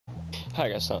Hi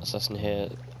guys, Not Assassin here,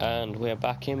 and we're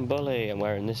back in Bully. I'm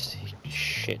wearing this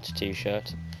shit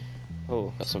t-shirt.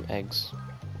 Oh, got some eggs.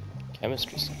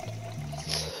 Chemistry set.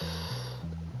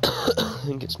 I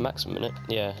think it's maximum, isn't it?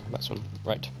 Yeah, maximum.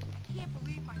 Right.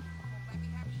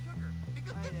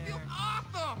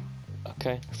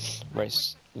 Okay.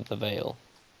 Race the Veil.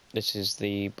 This is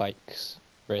the bikes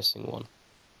racing one.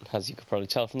 As you could probably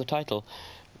tell from the title,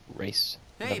 Race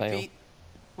the Veil. Hey Pete,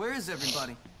 where is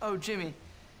everybody? Oh, Jimmy,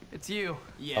 it's you.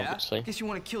 Yeah? Obviously. Guess you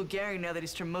want to kill Gary now that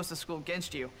he's turned most of school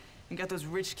against you and got those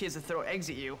rich kids to throw eggs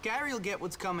at you. Gary'll get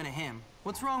what's coming to him.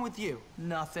 What's wrong with you?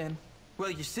 Nothing.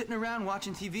 Well, you're sitting around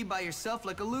watching TV by yourself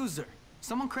like a loser.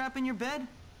 Someone crap in your bed?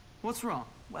 What's wrong?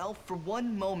 Well, for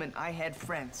one moment, I had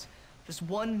friends. Just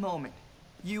one moment.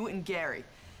 You and Gary.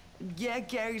 Yeah,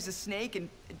 Gary's a snake, and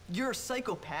you're a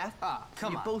psychopath. Ah,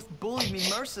 come on. You both bullied me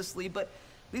mercilessly, but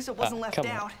at least I wasn't left come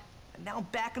on. out. And now I'm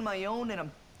back on my own, and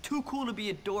I'm too cool to be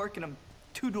a dork, and I'm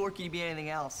too dorky to be anything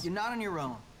else. You're not on your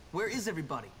own. Where is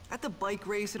everybody? At the bike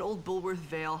race at Old Bullworth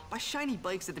Vale, by shiny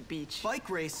bikes at the beach. Bike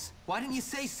race? Why didn't you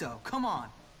say so? Come on.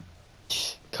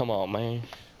 Come on, man.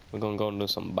 We're gonna go and do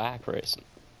some bike racing.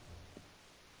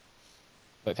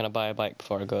 But can I buy a bike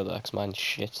before I go there? Cause mine's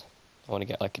shit. I want to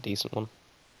get like a decent one.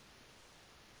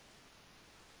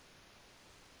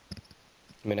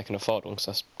 I mean, I can afford one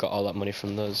because I got all that money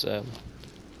from those.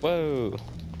 Whoa!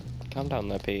 Calm down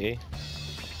there, PE.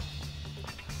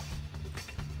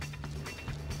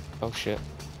 Oh shit.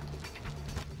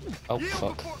 Oh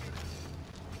fuck.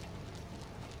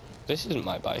 This isn't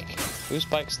my bike. Whose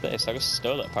bike's this? I just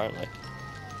stole it apparently.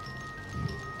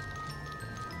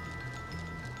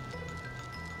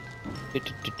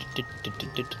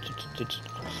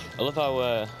 I love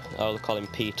how I'll call him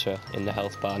Peter in the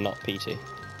health bar, not Petey.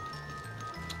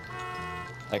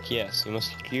 Like, yes, you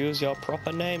must use your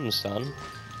proper name, son.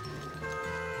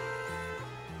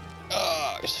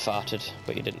 Oh, I just farted,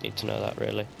 but you didn't need to know that,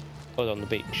 really. I was on the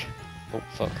beach. Oh,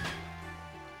 fuck.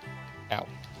 Ow.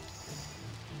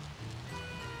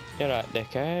 You're right,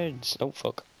 dickheads. Oh,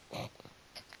 fuck.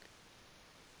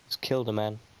 Just killed a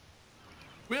man.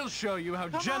 We'll show you how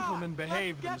gentlemen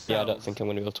behave themselves. Yeah, I don't think I'm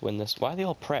going to be able to win this. Why are they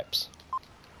all preps?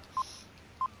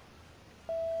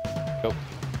 Go.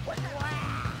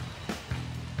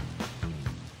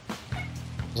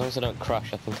 As long as I don't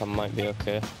crash, I think I might be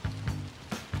okay.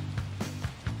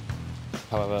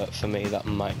 However, for me, that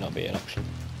might not be an option.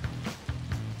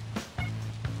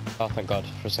 Oh, thank God.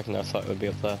 For a second there, I thought it would be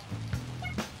up there.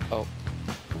 Oh.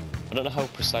 I don't know how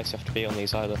precise you have to be on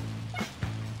these either.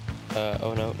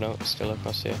 Oh no, no, it's still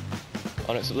across here.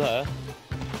 Oh, no, it's up there.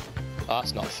 Oh,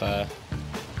 that's not fair.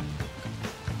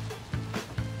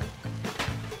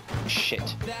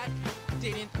 Shit. That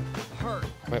didn't hurt.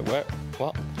 Wait, where?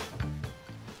 What?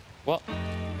 What?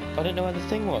 I didn't know where the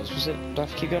thing was. Was it? Do I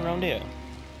have to keep going around here?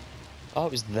 Oh,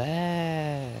 it was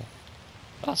there.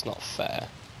 That's not fair.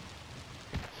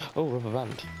 Oh, rubber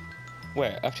band.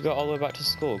 Wait, I have to go all the way back to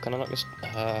school. Can I not just?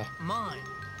 Mine.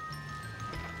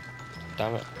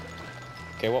 Damn it.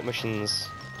 Okay, what mission's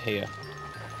here?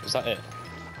 Is that it?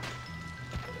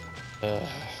 I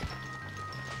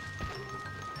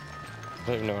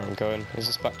don't even know where I'm going. Is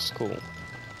this back to school?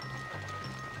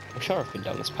 I'm sure I've been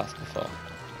down this path before.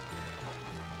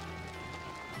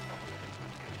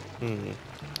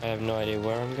 I have no idea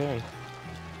where I'm going.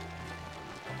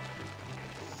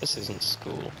 This isn't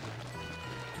school.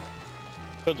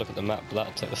 Could look at the map, but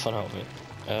that'd take the fun out of it.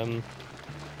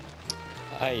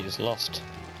 I just lost.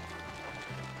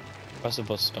 Where's the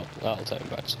bus stop? That'll take me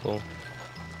back to school.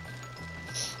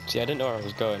 See, I didn't know where I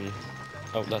was going.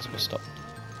 Oh, there's a bus stop.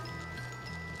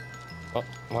 What?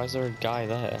 Why is there a guy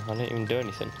there? I didn't even do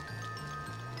anything.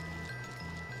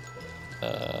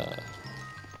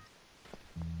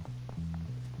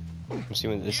 I'm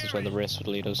assuming this is where the race would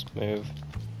lead us. Move.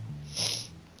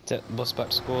 Take the bus back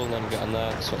to school and then get on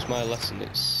there. So it's my lesson.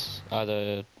 It's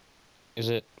either... Is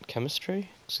it chemistry?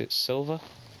 Because it's silver.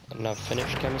 And I've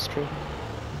finished chemistry.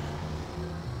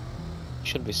 It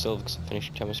should be silver because I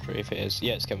finished chemistry. If it is,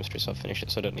 yeah, it's chemistry, so I've finished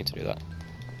it, so I don't need to do that.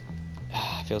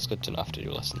 Feels good to not have to do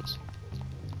lessons.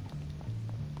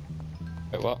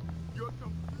 Wait, what?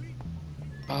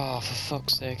 Oh, for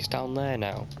fuck's sake, it's down there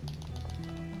now.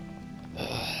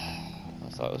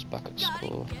 I thought it was back at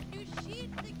school.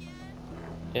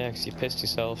 Yeah, because you pissed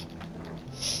yourself.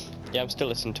 Yeah, I'm still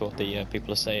listening to what the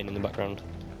people are saying in the background.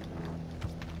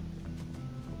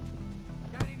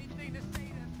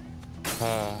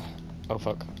 Oh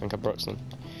fuck, I think I broke something.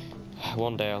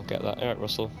 One day I'll get that. Alright,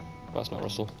 Russell. That's not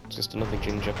Russell, it's just another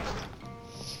ginger.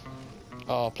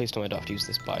 Oh, please tell me I don't have to use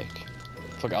this bike.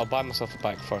 Fuck it, I'll buy myself a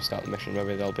bike before I start the mission,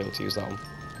 maybe they'll be able to use that one.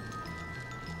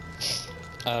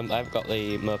 I've got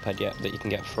the moped yet that you can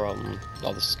get from,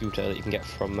 or the scooter that you can get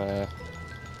from the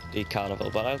carnival,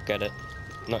 but I'll get it.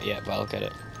 Not yet, but I'll get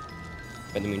it.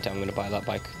 In the meantime, I'm going to buy that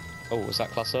bike. Oh, is that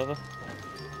class over?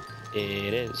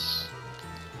 It is.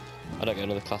 I don't get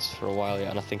another class for a while yet,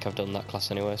 and I think I've done that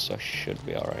class anyway, so I should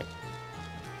be alright.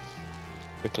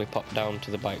 Quickly pop down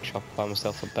to the bike shop, buy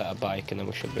myself a better bike, and then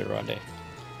we should be ready.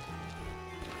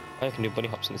 I can do bunny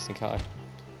hops in this thing, can't I?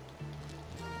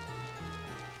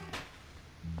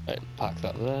 Right, park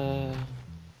that there.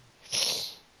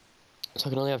 So I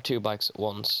can only have 2 bikes at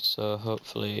once, so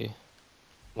hopefully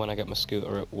when I get my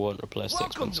scooter it won't replace the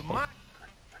expensive one.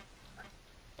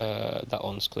 That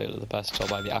one's clearly the best, so I'll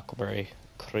buy the Aquaberry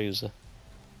Cruiser.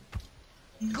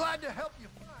 Glad to help you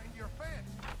find your fan.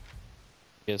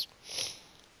 Yes.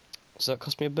 So that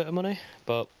cost me a bit of money,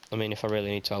 but I mean if I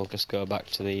really need to I'll just go back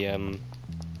to the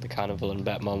carnival and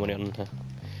bet more money on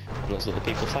those little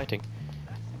people fighting.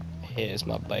 Here's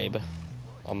my baby.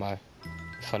 Or my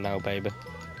for now baby.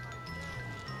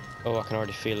 Oh, I can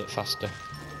already feel it faster.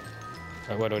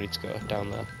 Right, where do I need to go?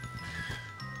 Down there.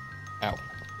 Ow.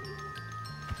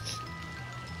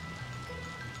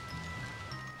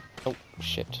 Oh,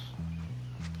 shit.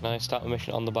 Can I start a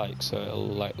mission on the bike so it'll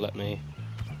like let me...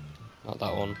 Not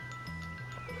that one.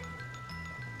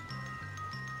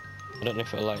 I don't know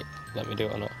if it'll like let me do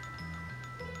it or not.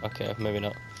 Okay, maybe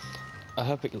not. I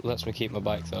hope it lets me keep my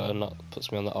bike though and not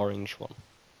puts me on the orange one.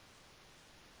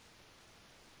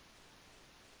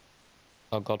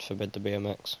 Oh, God forbid the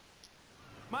BMX.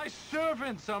 My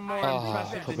servants are more Oh,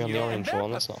 impressive put than me on you. the orange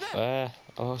one, that's not fair.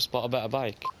 Oh, I've spot a better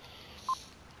bike.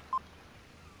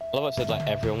 Well, I said like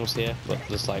everyone was here, but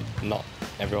there's like not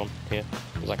everyone here.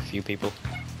 There's like a few people.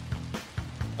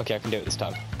 Okay, I can do it this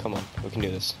time. Come on, we can do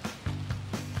this.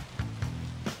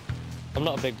 I'm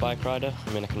not a big bike rider. I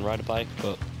mean, I can ride a bike,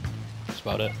 but that's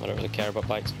about it. I don't really care about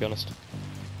bikes, to be honest.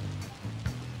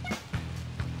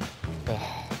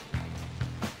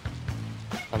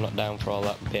 I'm not down for all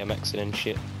that BMXing and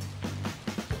shit.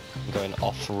 I'm going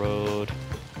off-road.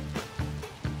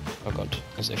 Oh god,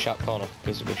 is it a sharp corner?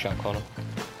 Please be a sharp corner.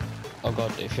 Oh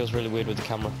god, it feels really weird with the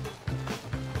camera.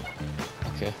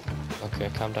 Okay, okay,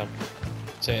 calm down.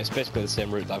 So yeah, it's basically the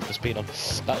same route that I've just been on.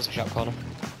 That was a sharp corner.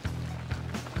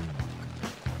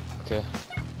 Okay.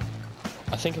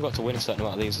 I think I've got to win a certain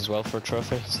amount of these as well for a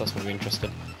trophy, so that's going to be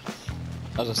interesting.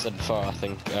 As I said before, I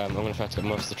think I'm going to try to get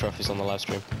most of the trophies on the live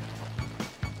stream.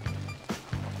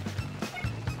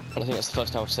 And I think that's the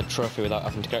first time I've said trophy without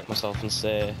having to correct myself and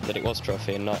say that it was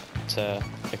trophy and not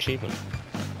achievement.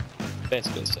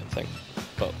 Basically the same thing,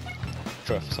 but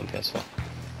trophies on PS4.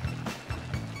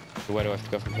 Where do I have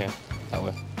to go from here? That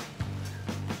way.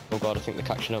 Oh god, I think they're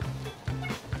catching up.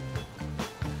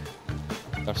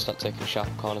 Gotta start taking sharp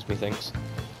corners, methinks.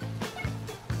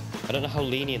 I don't know how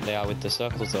lenient they are with the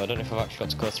circles though. I don't know if I've actually got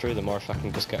to go through them or if I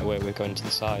can just get away with going to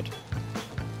the side.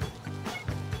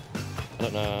 I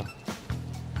don't know.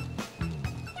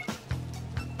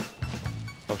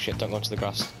 Oh shit, don't go into the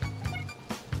grass.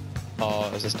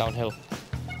 Oh, is this downhill?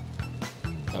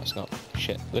 No, it's not.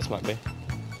 Shit, this might be.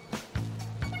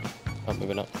 Oh,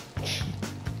 maybe not.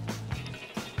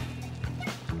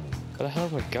 Where the hell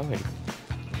am I going?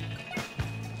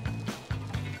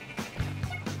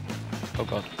 Oh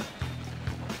god.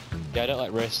 Yeah, I don't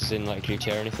like races in like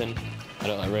GTA or anything. I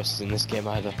don't like races in this game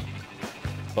either.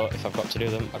 But if I've got to do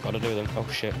them, I've got to do them. Oh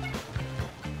shit.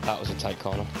 That was a tight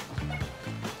corner.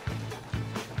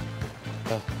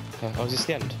 Oh, is this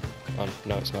the end? Oh,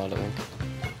 no, it's not, I don't think.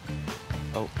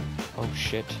 Oh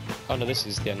shit. Oh no, this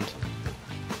is the end.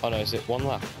 Oh no, is it one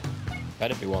lap?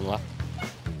 Better be one lap.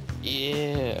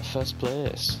 Yeah, first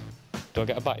place. Do I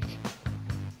get a bike?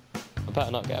 I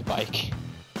better not get a bike.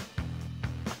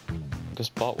 I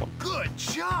just bought one. Good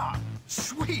job!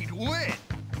 Sweet win!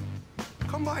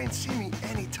 Come by and see me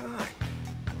anytime.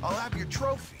 I'll have your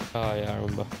trophy. Oh yeah, I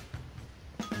remember.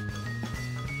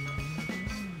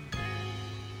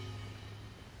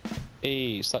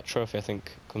 Hey, so that trophy I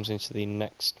think comes into the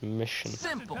next mission.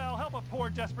 Simple. Hell, help a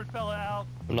poor desperate fella out.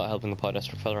 I'm not helping the poor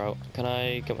desperate fella out. Can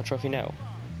I get my trophy now?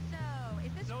 So,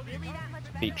 is this really that much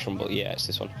better? Beach Rumble, yeah, it's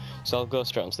this one. So I'll go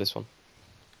straight onto this one.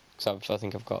 Because I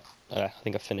think I've got, I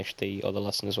think I've finished the other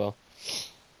lesson as well.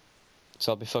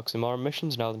 So I'll be focusing more on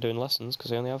missions now than doing lessons,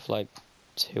 because I only have like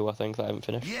 2, I think, that I haven't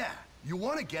finished. Yeah, you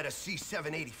want to get a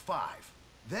C785.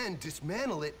 Then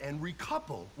dismantle it and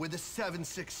recouple with a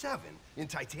 767 in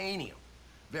titanium.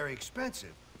 Very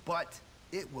expensive, but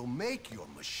it will make your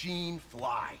machine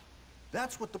fly.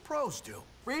 That's what the pros do.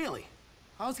 Really?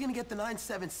 I was gonna get the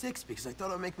 976 because I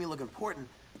thought it would make me look important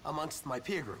amongst my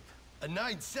peer group. A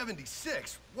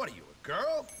 976? What are you, a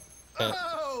girl?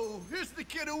 Oh, here's the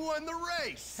kid who won the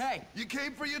race. Hey. You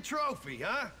came for your trophy,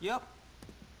 huh? Yep.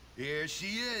 Here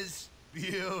she is.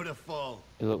 Beautiful.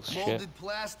 It looks Molded shit.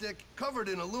 plastic, covered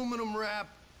in aluminum wrap,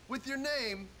 with your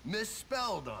name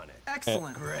misspelled on it.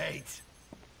 Excellent. Great.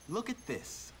 Look at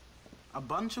this. A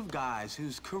bunch of guys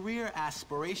whose career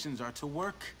aspirations are to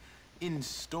work in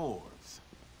stores.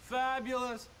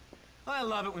 Fabulous. I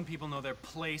love it when people know their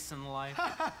place in life.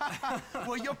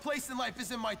 Well, your place in life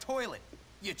is in my toilet,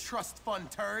 you trust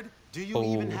fund turd. Do you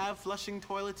even have flushing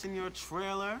toilets in your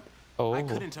trailer? Oh. I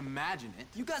couldn't imagine it.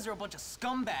 You guys are a bunch of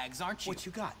scumbags, aren't you? What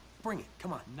you got? Bring it,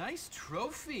 come on. Nice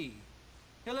trophy.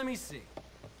 Here, let me see.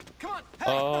 Come on, hey,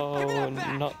 give me Oh, that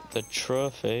back. not the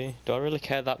trophy. Do I really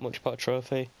care that much about a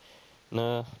trophy?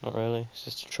 No, not really. It's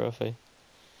just a trophy.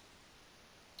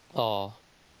 Oh.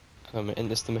 Isn't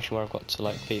this the mission where I've got to,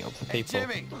 like, beat up the people?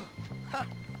 Jimmy! Ha,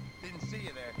 didn't see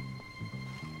you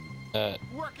there.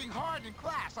 Working hard in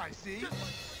class, I see. Talk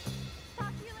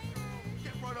to you later.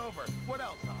 Get run over. What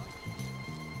else, huh?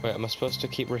 Wait, am I supposed to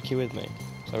keep Ricky with me?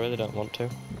 'Cause I really don't want to.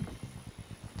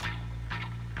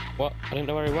 What? I didn't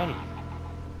know where he went.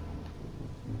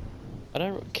 I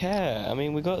don't care. I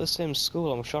mean, we go to the same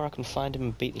school. I'm sure I can find him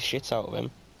and beat the shit out of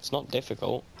him. It's not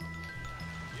difficult.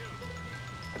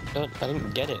 I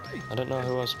didn't get it. I don't know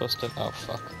who I was supposed to... Oh,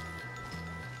 fuck.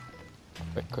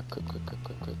 Quick.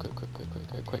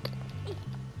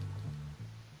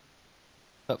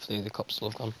 Hopefully the cops will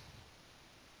have gone.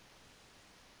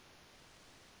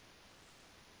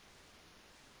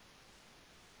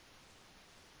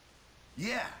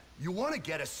 Yeah, you want to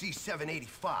get a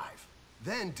C785,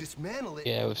 then dismantle it.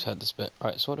 Yeah, we've said this bit.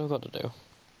 Right, so what do I got to do?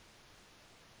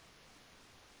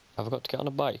 Have I got to get on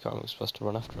a bike, or am I supposed to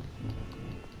run after him?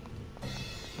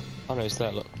 Oh no, he's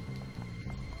there, look.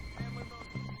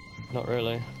 Not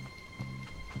really.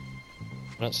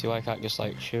 I don't see why I can't just,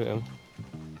 like, shoot him.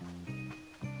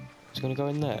 He's gonna go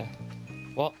in there.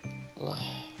 What?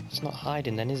 It's not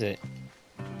hiding then, is it?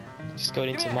 Just going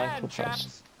into my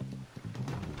footpaths.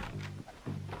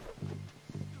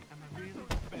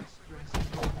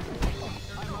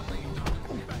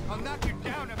 I'll knock you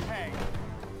down a peg.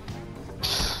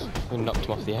 We knocked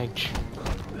him off the edge.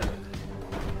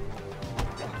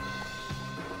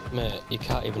 Mate, you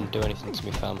can't even do anything to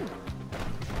me, fam.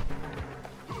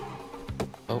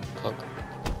 Oh, fuck.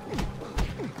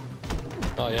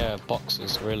 Oh yeah,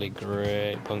 boxers, really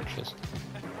great punctures.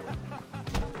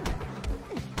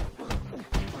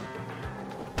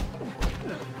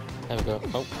 There we go.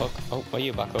 Oh, fuck. Oh, where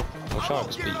you back up? I'm sure I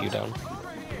just beat you down.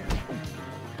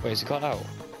 Wait, has he got out?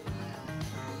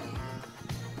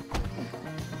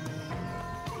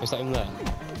 Is that him there?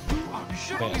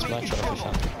 Mate, it's my trophy,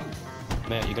 fam.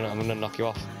 Mate, I'm gonna knock you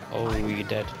off. Oh, you're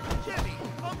dead.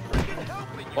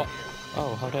 What?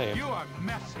 Oh, how dare you? You are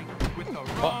messing with the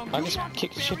What? wrong. I just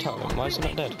kicked the shit out of him. Why is he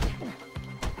not dead?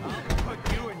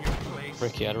 Put you in your place.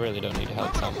 Ricky, I really don't need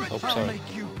help, fam. Oh, I'll sorry.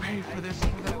 make you pay for this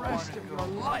for the rest of your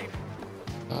life.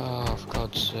 Oh, for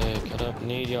God's sake, I don't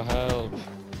need your help.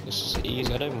 This is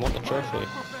easy. I don't even want the trophy.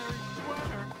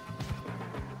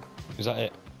 Is that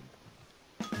it?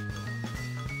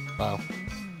 Wow.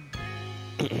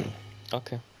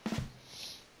 Okay.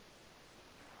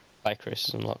 Bike race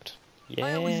is unlocked. Yay!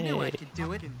 I always knew I could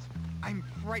do it. I'm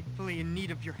frightfully in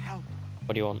need of your help.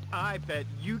 What do you want? I bet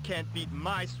you can't beat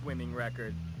my swimming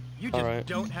record. You just Alright.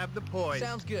 don't have the poise.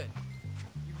 Sounds good.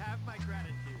 You have my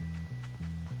gratitude.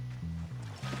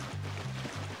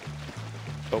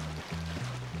 Go.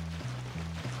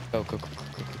 Go, go,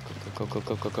 go, go, go,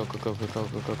 go, go, go, go, go, go, go,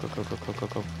 go, go, go, go, go, go,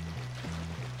 go.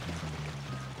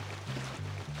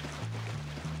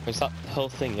 Is that whole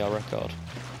thing your record?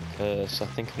 Because I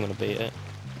think I'm gonna beat it.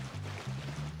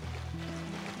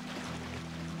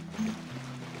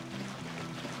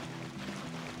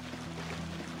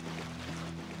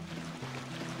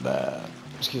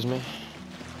 Excuse me.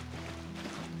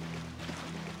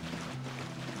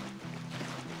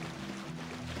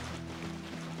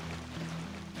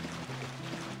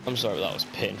 I'm sorry, that was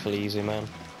painfully easy, man.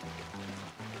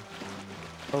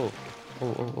 Oh.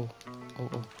 Oh.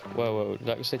 Whoa. Did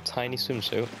that say tiny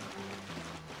swimsuit?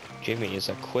 Jimmy is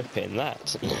equipping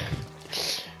that.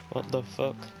 What the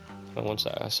fuck? Oh, one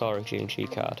sec, I saw a G&G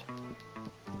card.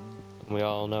 And we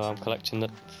all know I'm collecting the...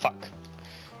 Fuck!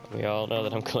 We all know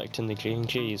that I'm collecting the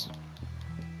G&Gs.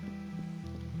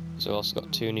 So we've also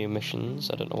got 2 new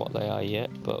missions. I don't know what they are yet,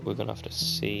 but we're gonna have to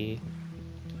see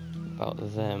about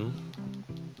them.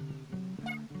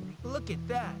 Look at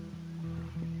that.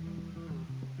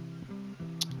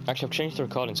 Actually, I've changed the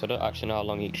recording, so I don't actually know how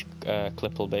long each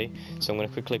clip will be. So I'm going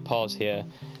to quickly pause here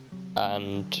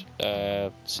and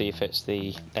see if it's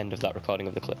the end of that recording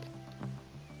of the clip.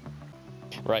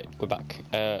 Right, we're back.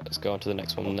 Let's go on to the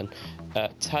next one then.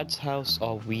 Tad's house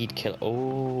or weed kill.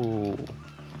 Oh,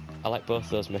 I like both of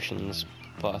those missions,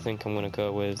 but I think I'm gonna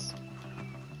go with.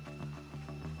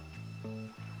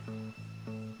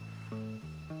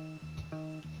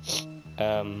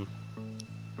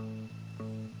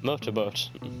 Motorboat.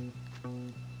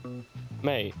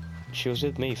 Mate, she was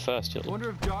with me first, you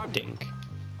little dink.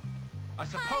 I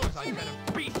suppose I better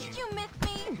beat Did you miss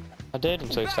me? I did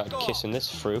until you started kissing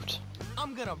this fruit.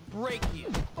 I'm gonna break you.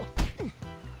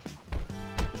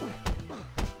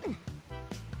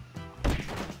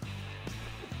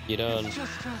 You don't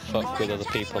fuck with other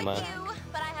people, man. You,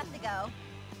 but I have to go.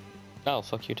 I'll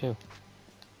fuck you too.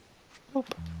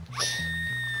 Nope.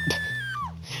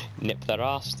 Nip their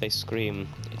ass, they scream.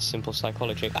 It's simple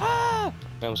psychology. Ah!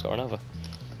 I almost got run over.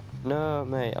 No,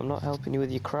 mate, I'm not helping you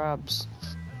with your crabs.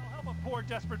 Help a poor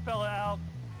desperate fella out.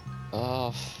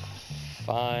 Oh,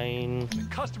 fine. The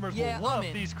customers will love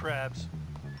these crabs.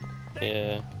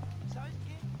 Yeah.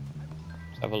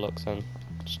 Let's have a look then.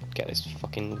 Just get this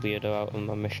fucking weirdo out on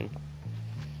my mission.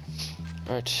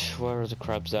 Right, where are the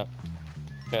crabs at?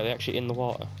 Yeah, they're actually in the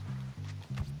water.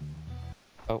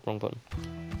 Oh, wrong button.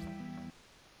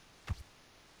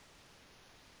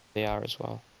 They are as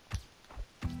well.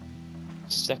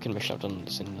 Second mission I've done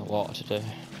is in the water today.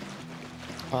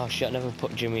 Oh shit, I never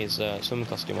put Jimmy's swimming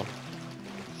costume on.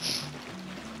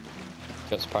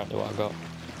 That's apparently what I got.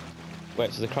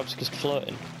 Wait, so the crab's just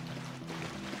floating?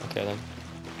 Okay then.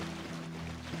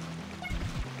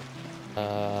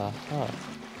 Huh.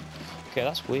 Okay,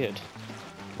 that's weird.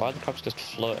 Why are the crabs just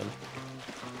floating?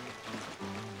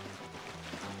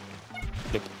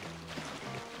 Nope.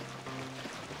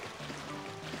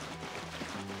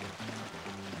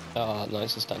 Oh, no,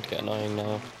 this is starting to get annoying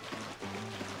now.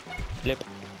 Blip.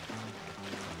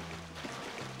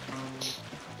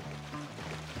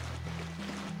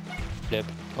 Blip.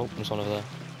 Oh, there's one over there.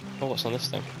 Oh, what's on this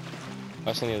thing?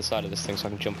 Oh, it's on the other side of this thing, so I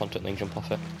can jump onto it and then jump off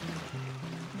it.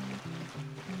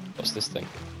 What's this thing?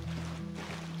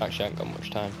 Actually, I haven't got much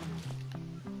time.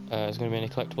 Is there going to be any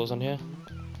collectibles on here?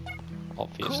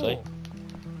 Obviously. Cool.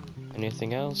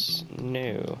 Anything else?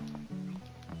 No.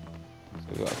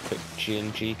 We've got a quick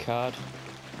G&G card.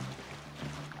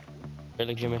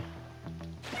 Really, Jimmy?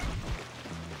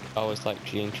 I always like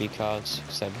G&G cards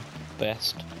because they're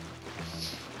best.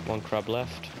 One crab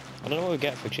left. I don't know what we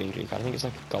get for G&G card. I think it's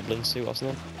like a goblin suit or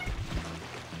something.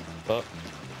 But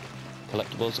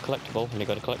collectibles are collectible, and you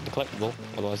got to collect the collectible.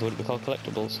 Otherwise, they wouldn't be called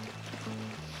collectibles.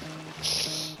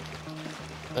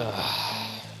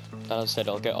 As I said,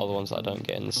 I'll get all the ones that I don't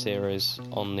get in the series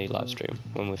on the live stream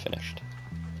when we're finished.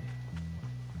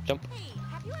 Jump.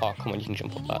 Oh, come on, you can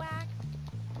jump up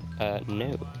that.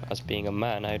 No. As being a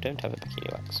man, I don't have a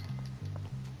bikini wax.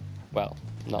 Well,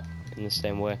 not in the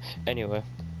same way. Anyway.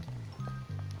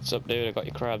 What's up, dude? I got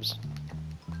your crabs.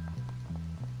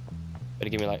 Better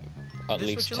give me, like, at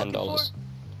least $10.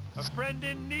 A friend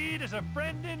in need is a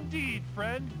friend indeed,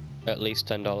 friend. At least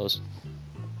 $10.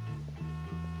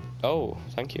 Oh,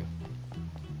 thank you.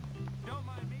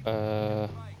 Yeah,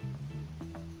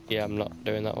 I'm not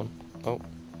doing that one. Oh.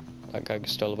 That guy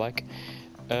stole a bike.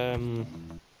 Oh,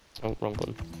 wrong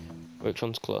button. Which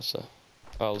one's closer?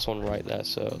 Oh, there's one right there,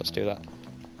 so let's do that.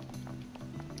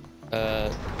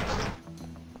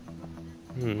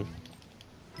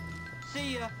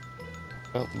 See ya.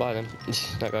 Oh, bye then.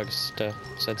 That guy just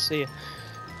said see ya.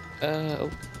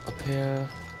 Oh, up here.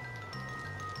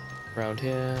 Around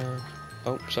here.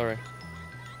 Oh, sorry.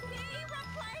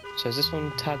 So is this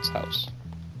one Tad's house?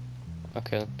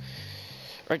 Okay then.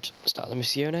 Right, start the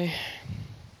missione.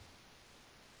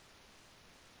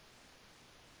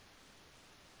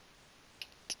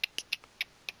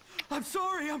 I'm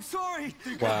sorry.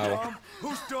 Wow.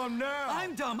 Who's dumb now?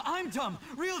 I'm dumb,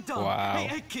 real dumb. Wow.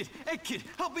 Hey, kid,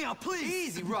 help me out, please.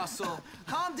 Easy, Russell.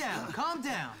 Calm down.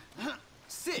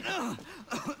 Sit.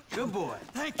 Good boy.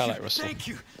 I like Russell. Thank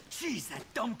you. Jeez, that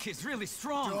dumb kid's really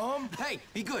strong. Dumb? Hey,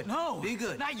 be good. No. Be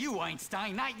good. Not you,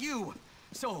 Einstein, not you.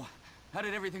 So, how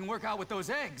did everything work out with those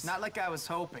eggs? Not like I was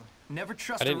hoping. Never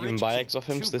trust I didn't a even rich buy kid. eggs off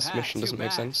him, so this mission doesn't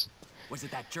make sense. Was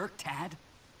it that jerk, Tad?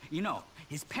 You know,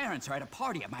 his parents are at a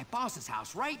party at my boss's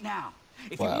house right now.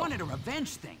 If you wanted a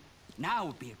revenge thing, now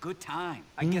would be a good time.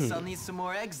 I guess I'll need some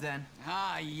more eggs then.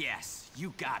 Ah, yes.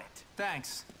 You got it.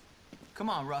 Thanks. Come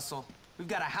on, Russell. We've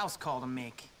got a house call to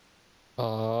make.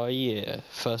 Oh yeah,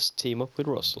 first team up with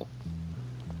Russell.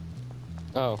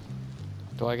 Oh,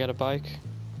 do I get a bike?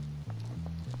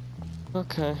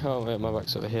 Okay, oh wait, my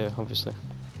bike's over here, obviously.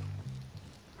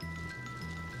 I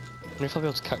wonder if I'll be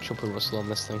able to catch up with Russell on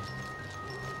this thing.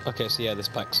 Okay, so yeah, this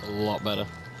bike's a lot better.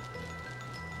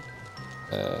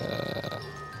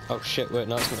 Oh shit, wait,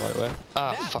 no, it's not the right way.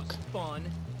 Ah, That fuck. was fun.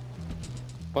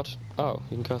 What? Oh,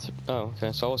 you can go through. Oh,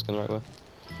 okay, so I was going the right way.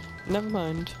 Never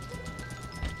mind.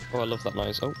 Oh, I love that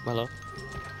noise. Oh, hello.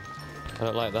 I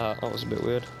don't like that. That was a bit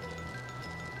weird.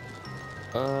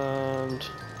 And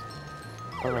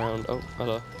around. Oh,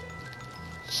 hello.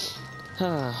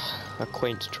 Ah, a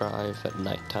quaint drive at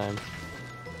night time.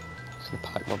 Just gonna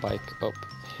park my bike up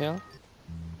here.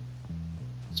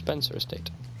 Spencer Estate.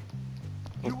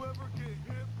 Oh. You ever get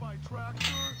hit by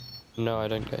tractor? No, I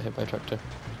don't get hit by tractor.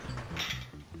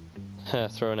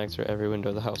 Throw an egg through every window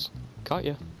of the house. Got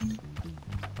ya.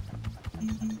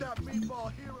 That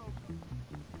meatball hero.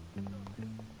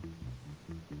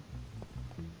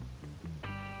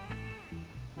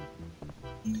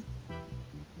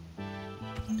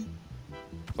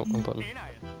 Oh, wrong button. Ain't I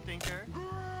a thinker?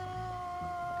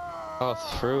 Oh,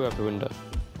 through every window.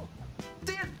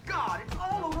 Dear God, it's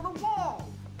all over the wall!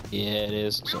 Yeah, it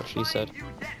is. That's what she said. You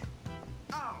yet.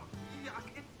 Oh, yeah,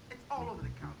 it's all over the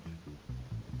couch.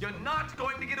 You're not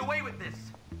going to get away with this.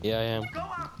 Yeah, I am. Go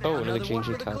out there. Oh, another Another one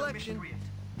changing for the card. collection.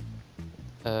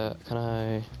 Can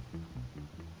I...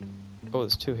 Oh,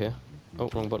 there's two here. Oh,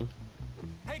 wrong button.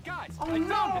 Hey guys, Oh I found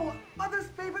no! it. Mother's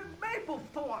favorite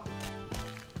Maplethorpe!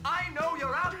 I know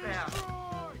you're out there!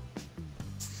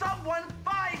 Someone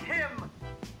find him!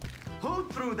 Who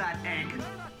threw that egg?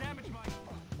 Damage my...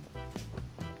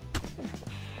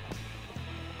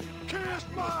 Kiss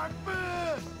my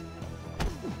fist!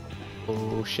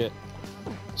 Oh, shit.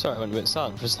 Sorry, I went a bit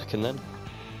silent for a second then.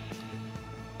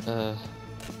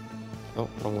 Oh,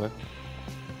 wrong way.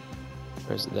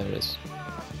 Where is it? There it is.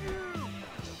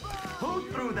 Who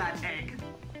threw that egg?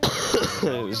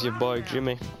 It was your boy,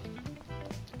 Jimmy.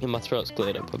 And my throat's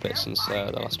cleared up a bit since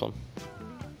the last one.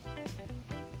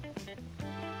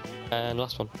 And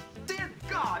last one. Dear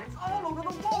God, it's all over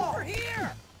the wall! Over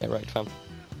here! Yeah, right, fam.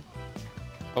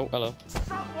 Oh, hello.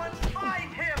 Someone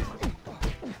find him!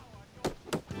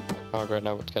 Oh, great,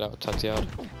 now we've got to get out of Tad's yard.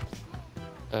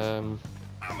 I'm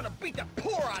gonna beat the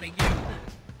pour out of you.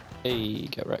 Hey,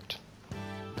 get wrecked.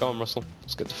 Go on, Russell.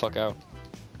 Let's get the fuck out.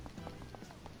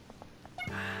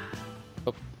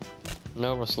 Oh.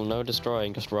 No, Russell, no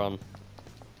destroying, just run.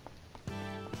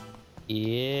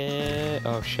 Yeah.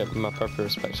 Oh shit, my proper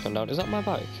respect's gone down. Is that my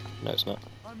bike? No, it's not.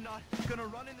 I'm not gonna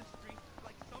run in the street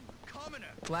like some commoner.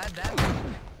 Glad that.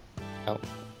 Ow.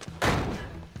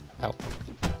 Ow.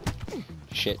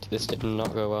 Shit, this did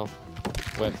not go well.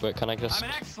 Wait, can I just... I'm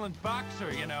an excellent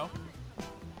boxer, you know.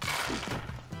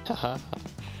 Haha.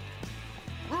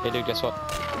 Hey dude, guess what?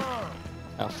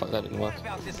 Oh fuck, that didn't work.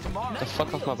 About this tomorrow. The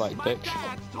fuck off my bike, My bitch.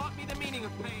 dad's taught me the meaning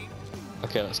of pain.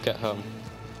 Okay, let's get home.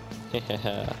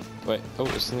 Wait, oh,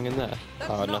 there's something in there.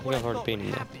 Oh, no, I think I've already been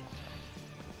in there.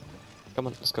 Come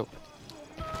on, let's go.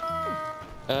 I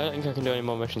don't think I can do any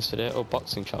more missions today. Oh,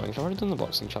 boxing challenge. I've already done the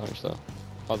boxing challenge though.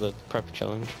 Or the prep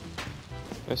challenge.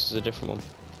 This is a different one.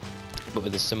 But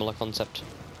with a similar concept.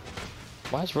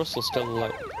 Why is Russell still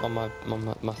like on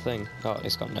my thing? Oh,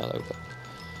 he's gone now though. But...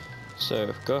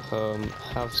 So, go home,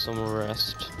 have some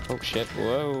rest. Oh shit,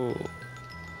 whoa.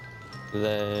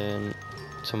 Then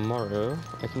tomorrow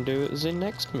I can do the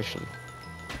next mission.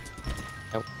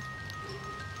 Oh.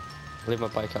 Leave my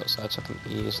bike outside so I can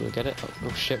easily get it.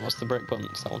 Oh shit, what's the brake button?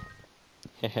 It's that one.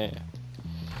 Hehe.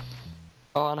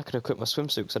 Oh, and I can equip my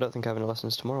swimsuit because I don't think I have any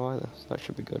lessons tomorrow either. So that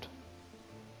should be good.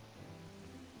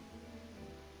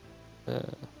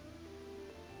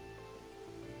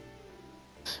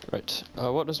 Right.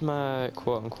 What does my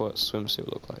quote-unquote swimsuit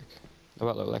look like? I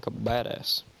might look like a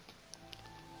badass.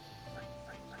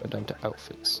 Go down to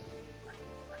outfits.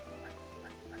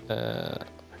 Oh,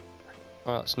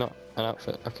 it's not an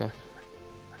outfit. Okay.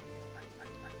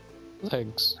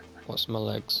 Legs. What's my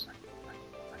legs?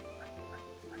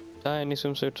 Tiny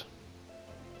swimsuit.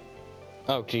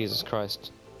 Oh, Jesus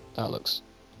Christ. That looks...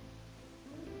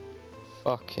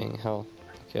 Fucking hell.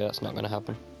 Okay, that's not gonna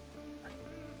happen.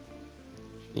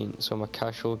 Jeans. So my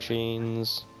casual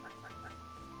jeans.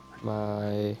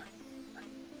 My...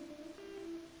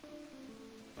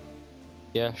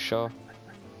 Yeah, sure.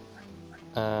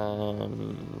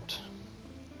 And...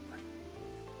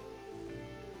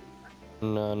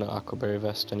 No, not Aquaberry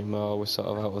vest anymore. We're sort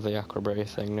of out of the Aquaberry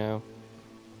thing now.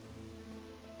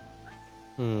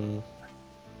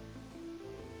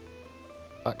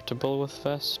 Back to Bullworth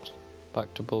vest.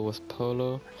 Back to Bullworth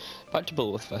polo. Back to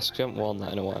Bullworth vest, 'cause I haven't worn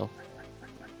that in a while.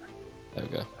 There we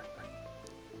go.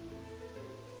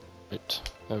 Right,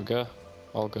 there we go.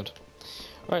 All good.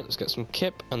 Right, let's get some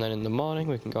kip, and then in the morning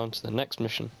we can go on to the next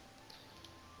mission.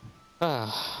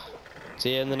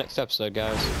 See you in the next episode,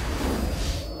 guys.